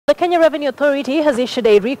Kenya Revenue Authority has issued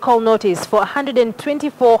a recall notice for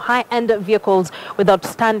 124 high-end vehicles with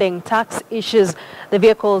outstanding tax issues. The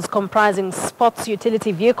vehicles comprising sports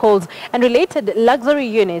utility vehicles and related luxury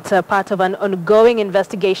units are part of an ongoing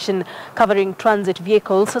investigation covering transit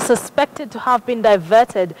vehicles suspected to have been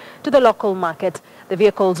diverted to the local market. The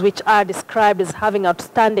vehicles, which are described as having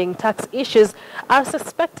outstanding tax issues, are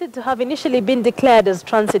suspected to have initially been declared as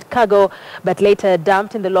transit cargo but later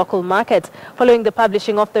dumped in the local market. Following the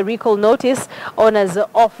publishing of the recall notice, owners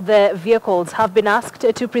of the vehicles have been asked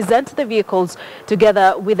to present the vehicles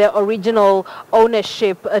together with their original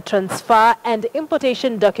ownership transfer and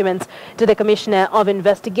importation documents to the Commissioner of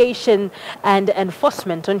Investigation and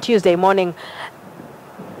Enforcement on Tuesday morning.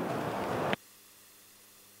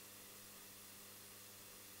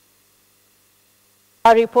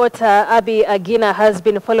 Our reporter Abby Agina has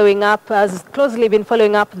closely been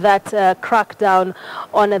following up that crackdown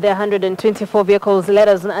on the 124 vehicles. Let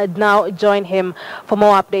us now join him for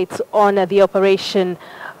more updates on the operation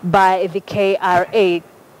by the KRA.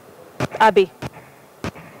 Abby.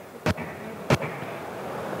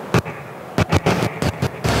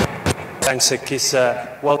 Thanks,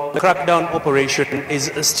 Kisa. Well, the crackdown operation is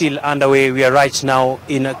still underway. We are right now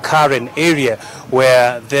in a Karen area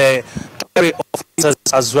where the officers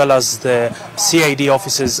as well as the CID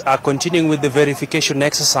officers are continuing with the verification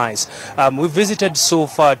exercise. We've visited so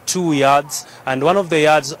far 2 yards, and one of the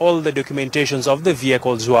yards, all the documentations of the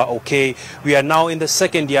vehicles were okay. We are now in the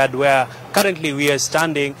second yard where currently we are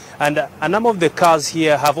standing, and a number of the cars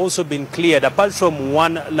here have also been cleared apart from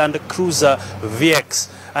one Land Cruiser VX.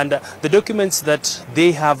 And the documents that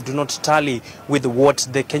they have do not tally with what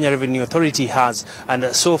the Kenya Revenue Authority has. And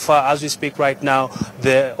so far, as we speak right now,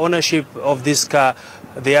 the ownership of this car,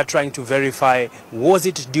 they are trying to verify, was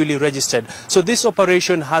it duly registered? So this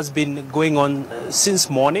operation has been going on since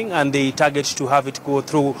morning, and they target to have it go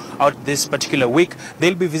throughout this particular week.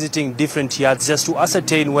 They'll be visiting different yards just to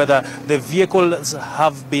ascertain whether the vehicles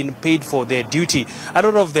have been paid for their duty. A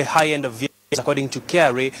lot of the high-end vehicles, according to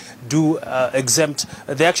KRA, do exempt.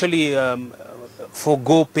 They actually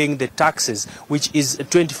forgo paying the taxes, which is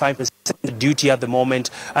 25% duty at the moment,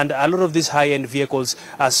 and a lot of these high-end vehicles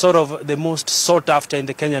are sort of the most sought after in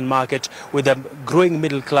the Kenyan market with a growing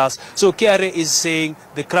middle class. So KRA is saying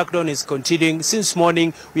the crackdown is continuing. Since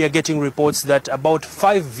morning we are getting reports that about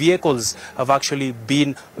 5 vehicles have actually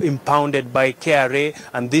been impounded by KRA,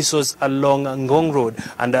 and this was along Ngong Road,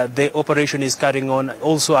 and the operation is carrying on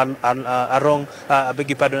also along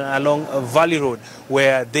Valley Road,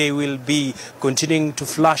 where they will be continuing to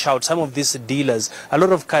flush out some of these dealers. A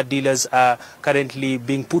lot of car dealers are currently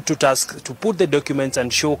being put to task to put the documents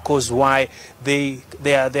and show cause why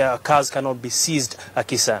their cars cannot be seized,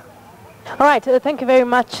 Akisa. All right, thank you very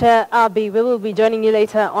much, Abby. We will be joining you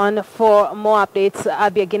later on for more updates.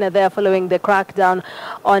 Abby Agina there following the crackdown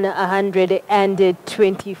on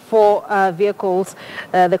 124 vehicles.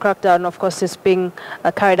 The crackdown, of course, is being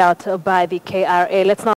carried out by the KRA. Let's now